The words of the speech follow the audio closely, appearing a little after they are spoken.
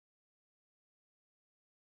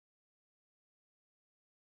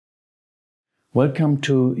Welcome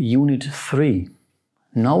to Unit 3.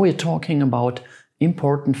 Now we're talking about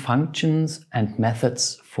important functions and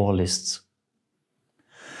methods for lists.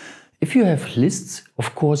 If you have lists,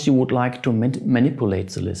 of course you would like to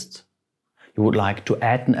manipulate the lists. You would like to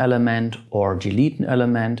add an element or delete an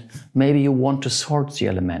element. Maybe you want to sort the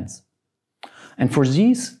elements. And for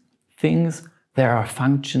these things there are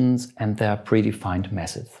functions and there are predefined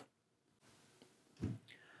methods.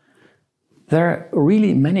 There are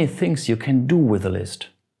really many things you can do with a list.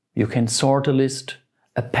 You can sort a list,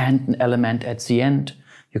 append an element at the end,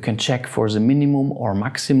 you can check for the minimum or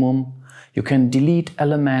maximum, you can delete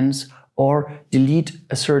elements or delete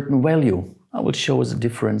a certain value. I will show the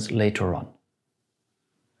difference later on.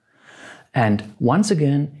 And once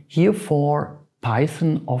again, herefore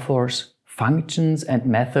Python offers functions and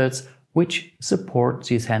methods which support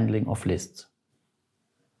this handling of lists.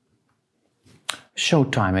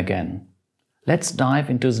 Showtime again. Let's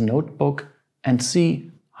dive into the notebook and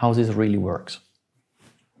see how this really works.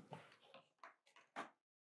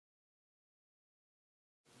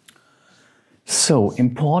 So,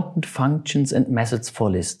 important functions and methods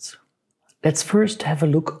for lists. Let's first have a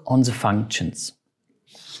look on the functions.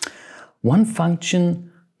 One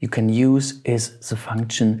function you can use is the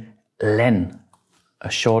function len,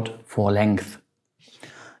 short for length.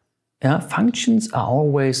 Functions are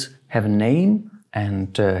always have a name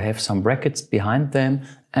and have some brackets behind them,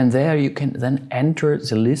 and there you can then enter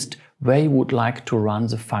the list where you would like to run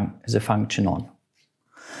the function on.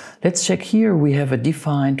 Let's check here. We have a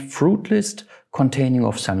defined fruit list containing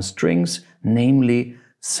of some strings, namely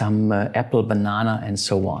some apple, banana and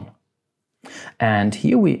so on. And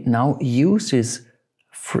here we now use this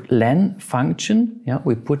len function.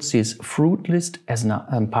 We put this fruit list as a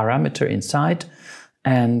parameter inside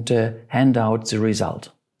and hand out the result.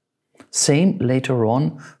 Same later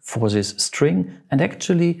on for this string, and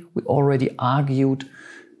actually we already argued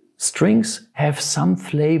strings have some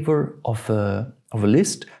flavor of a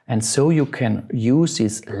list, and so you can use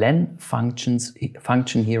this len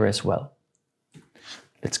function here as well.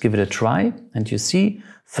 Let's give it a try, and you see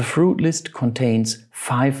the fruit list contains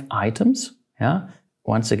 5 items.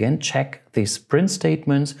 Once again, check these print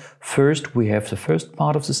statements. First we have the first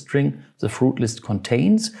part of the string the fruit list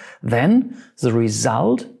contains, then the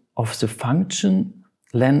result of the function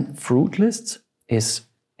len fruit lists is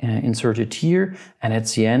inserted here, and at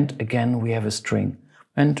the end again we have a string,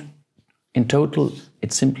 and in total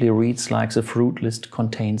it simply reads like the fruit list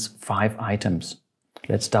contains 5 items.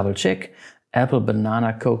 Let's double check. Apple,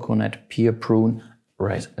 banana, coconut, pear, prune,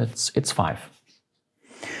 right, it's 5.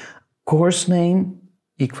 Course name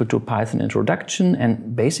equal to Python introduction,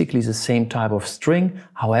 and basically the same type of string.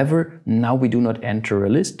 However, now we do not enter a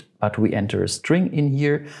list, but we enter a string in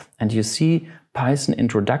here, and you see Python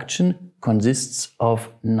introduction consists of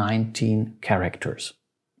 19 characters.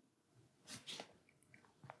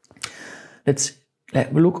 Let's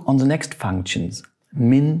look on the next functions,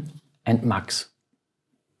 min and max.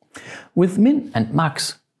 With min and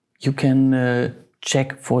max, you can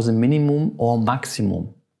check for the minimum or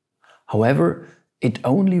maximum. However, it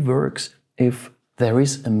only works if there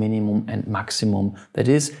is a minimum and maximum. That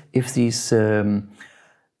is, if these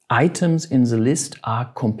items in the list are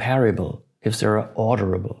comparable, if they are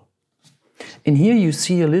orderable. In here you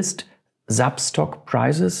see a list, substock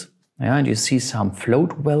prices, and you see some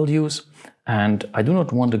float values, and I do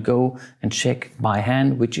not want to go and check by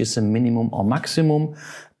hand which is a minimum or maximum.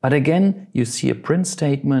 But again, you see a print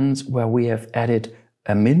statement where we have added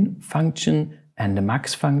a min function and a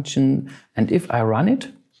max function, and if I run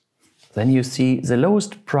it, then you see the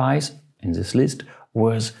lowest price in this list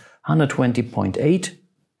was 120.8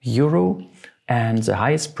 euro and the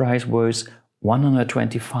highest price was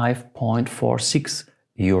 125.46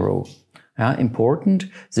 euro. Important,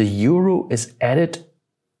 the euro is added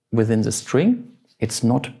within the string, it's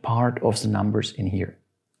not part of the numbers in here.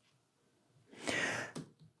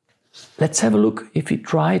 Let's have a look if we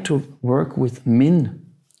try to work with min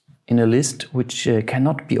in a list which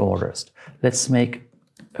cannot be ordered. Let's make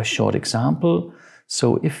a short example.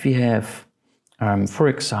 So if we have, for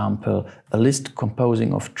example, a list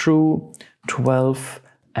composing of true, 12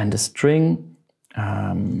 and a string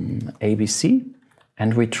ABC,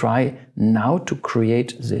 and we try now to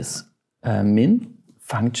create this min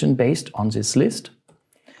function based on this list,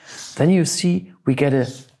 then you see we get an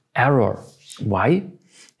error. Why?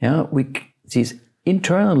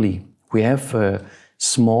 Internally we have a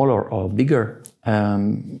smaller or bigger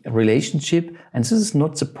relationship, and this is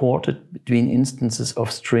not supported between instances of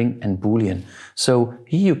string and boolean. So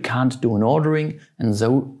here you can't do an ordering, and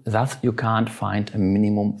thus you can't find a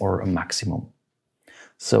minimum or a maximum.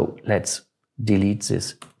 So let's delete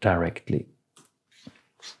this directly.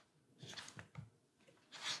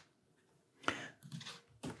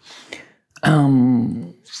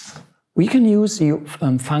 We can use the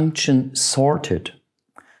function sorted.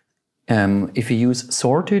 If you use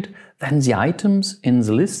sorted, then the items in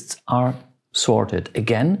the lists are sorted.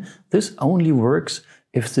 Again, this only works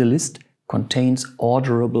if the list contains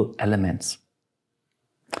orderable elements.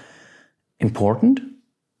 Important: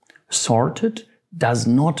 sorted does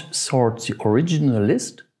not sort the original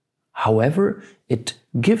list. However, it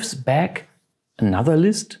gives back another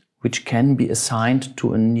list which can be assigned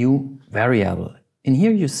to a new variable. In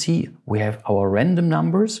here you see we have our random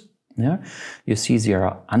numbers. Yeah? You see they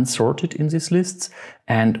are unsorted in these lists,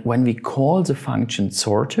 and when we call the function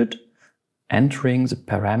sorted, entering the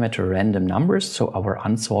parameter random numbers, so our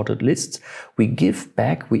unsorted lists, we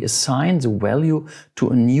assign the value to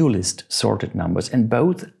a new list, sorted numbers, and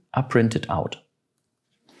both are printed out.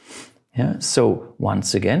 Yeah? So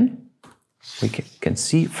once again, we can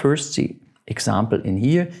see first the example in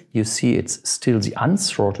here. You see it's still the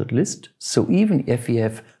unsorted list. So even if we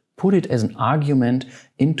have put it as an argument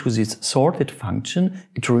into this sorted function,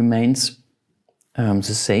 it remains the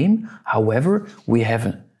same. However, we have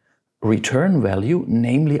a return value,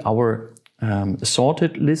 namely our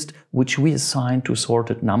sorted list, which we assign to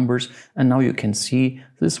sorted numbers. And now you can see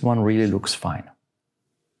this one really looks fine.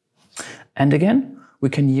 And again, we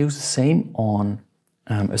can use the same on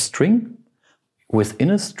a string.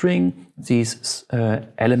 Within a string, these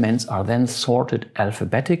elements are then sorted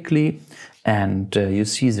alphabetically, and you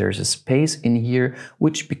see there's a space in here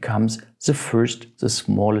which becomes the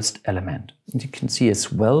smallest element. And you can see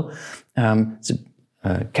as well the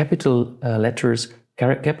capital letters,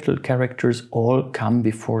 capital characters all come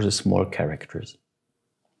before the small characters.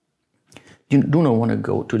 You do not want to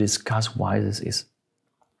go to discuss why this is.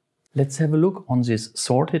 Let's have a look on these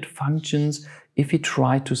sorted functions if we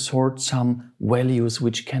try to sort some values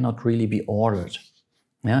which cannot really be ordered.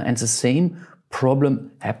 Yeah? And the same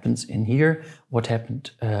problem happens in here, what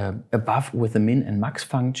happened above with the min and max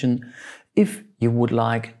function. If you would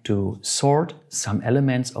like to sort some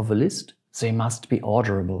elements of a list, they must be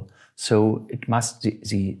orderable. So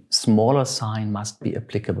the smaller sign must be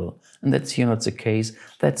applicable. And that's here not the case.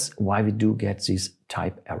 That's why we do get this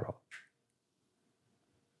type error.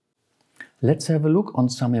 Let's have a look on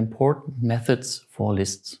some important methods for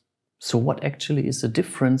lists. So what actually is the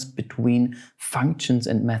difference between functions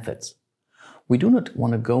and methods? We do not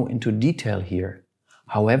want to go into detail here.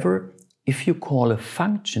 However, if you call a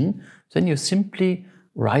function, then you simply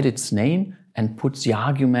write its name and put the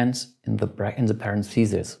arguments in the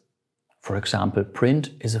parentheses. For example, print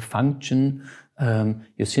is a function.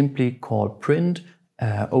 You simply call print,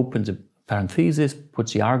 open the parentheses, put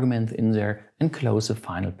the argument in there, and close the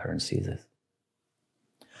final parentheses.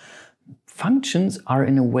 Functions are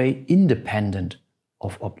in a way independent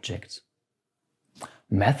of objects.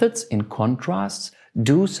 Methods, in contrast,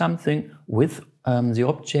 do something with the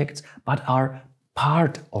objects, but are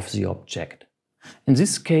part of the object. In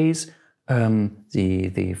this case,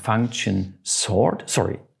 the function sort,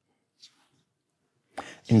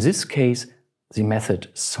 in this case, the method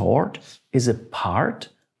sort is a part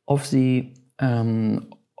of the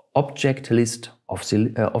object list of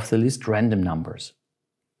the list random numbers.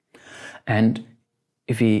 And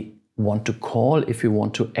if we want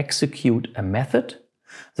to execute a method,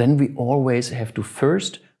 then we always have to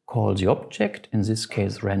first call the object, in this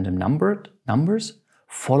case random numbers,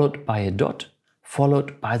 followed by a dot,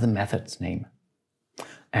 followed by the method's name.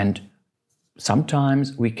 And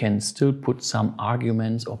sometimes we can still put some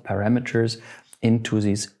arguments or parameters into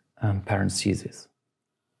these parentheses.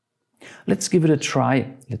 Let's give it a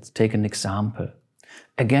try. Let's take an example.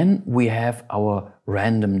 Again, we have our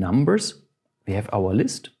random numbers, we have our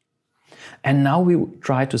list, and now we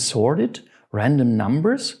try to sort it. Random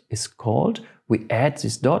numbers is called, we add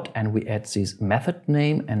this dot and we add this method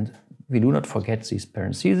name, and we do not forget these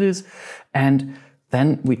parentheses, and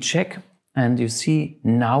then we check, and you see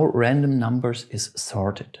now random numbers is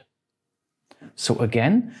sorted. So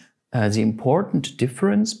again, the important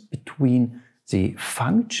difference between the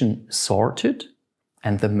function sorted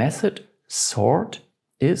and the method sort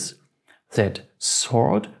is that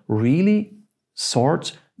sort really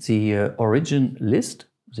sorts the original list,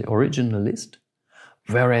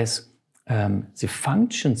 whereas the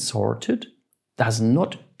function sorted does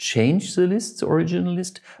not change the list, the original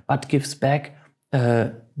list, but gives back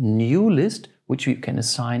a new list which we can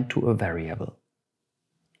assign to a variable.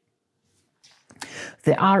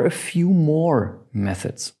 There are a few more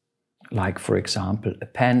methods, like for example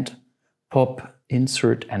append, pop,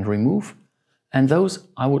 insert and remove, and those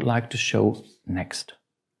I would like to show next.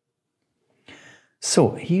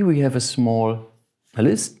 So here we have a small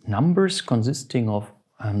list, numbers consisting of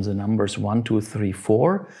the numbers 1, 2, 3,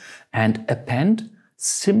 4, and append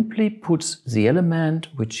simply puts the element,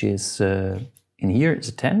 which is in here is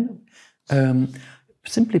a 10,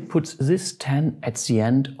 simply puts this 10 at the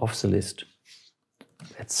end of the list.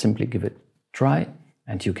 Let's simply give it a try,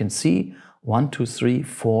 and you can see 1, 2, 3,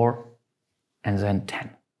 4, and then 10.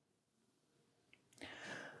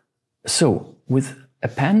 So with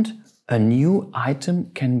append, a new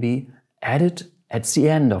item can be added at the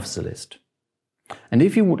end of the list. And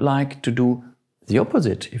if you would like to do the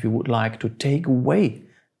opposite, if you would like to take away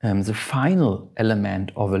the final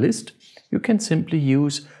element of a list, you can simply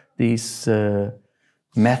use this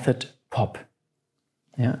method pop.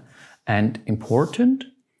 Yeah? And important,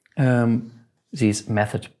 this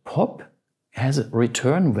method pop has a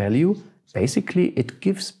return value. Basically, it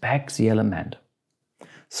gives back the element.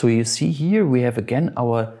 So you see here we have again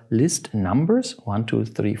our list numbers 1, 2,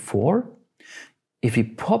 3, 4. If we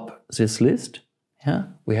pop this list,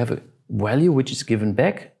 we have a value which is given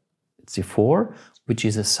back, it's the 4, which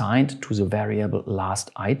is assigned to the variable last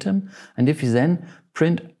item. And if you then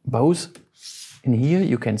print both in here,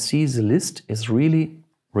 you can see the list is really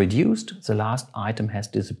reduced. The last item has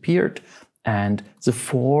disappeared, and the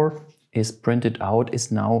 4 is printed out, is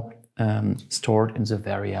now stored in the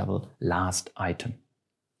variable last item.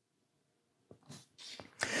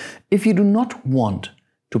 If you do not want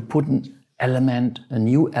to put an element, a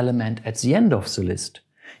new element at the end of the list,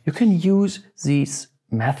 you can use this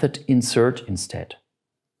method insert instead.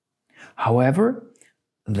 However,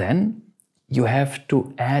 then you have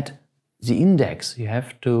to add the index. You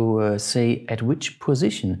have to say at which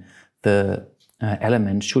position the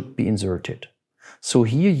element should be inserted. So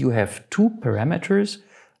here you have two parameters.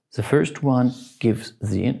 The first one gives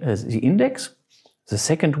the index. The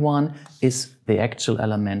second one is the actual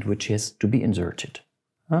element which is to be inserted.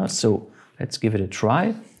 So let's give it a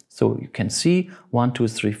try. So you can see 1, 2,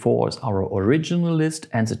 3, 4 is our original list,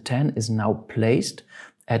 and the 10 is now placed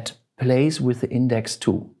at place with the index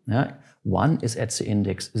 2. 1 is at the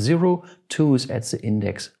index 0, 2 is at the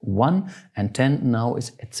index 1, and 10 now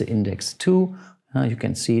is at the index 2. You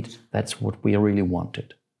can see it, that's what we really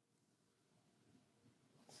wanted.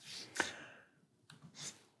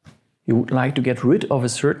 You would like to get rid of a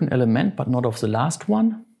certain element but not of the last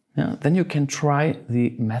one, then you can try the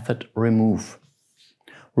method remove.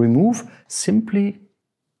 Remove simply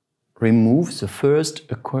removes the first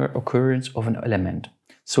occurrence of an element.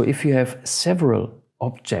 So if you have several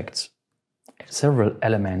objects, several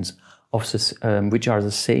elements of this, which are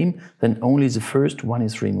the same, then only the first one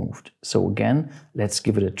is removed. So again, let's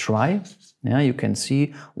give it a try. You can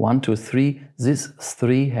see 1, 2, 3, this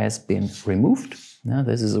 3 has been removed.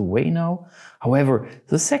 This is away now. However,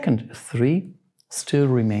 the second 3 still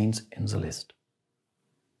remains in the list.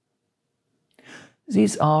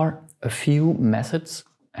 These are a few methods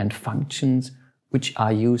and functions which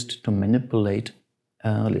are used to manipulate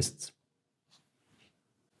lists.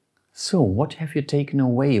 So, what have you taken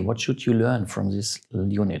away? What should you learn from this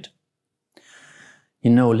unit?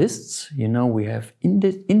 You know lists, you know we have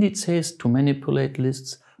indices to manipulate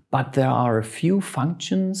lists, but there are a few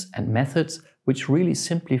functions and methods which really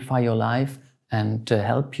simplify your life and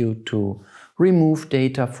help you to remove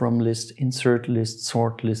data from lists, insert lists,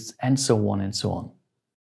 sort lists, and so on and so on.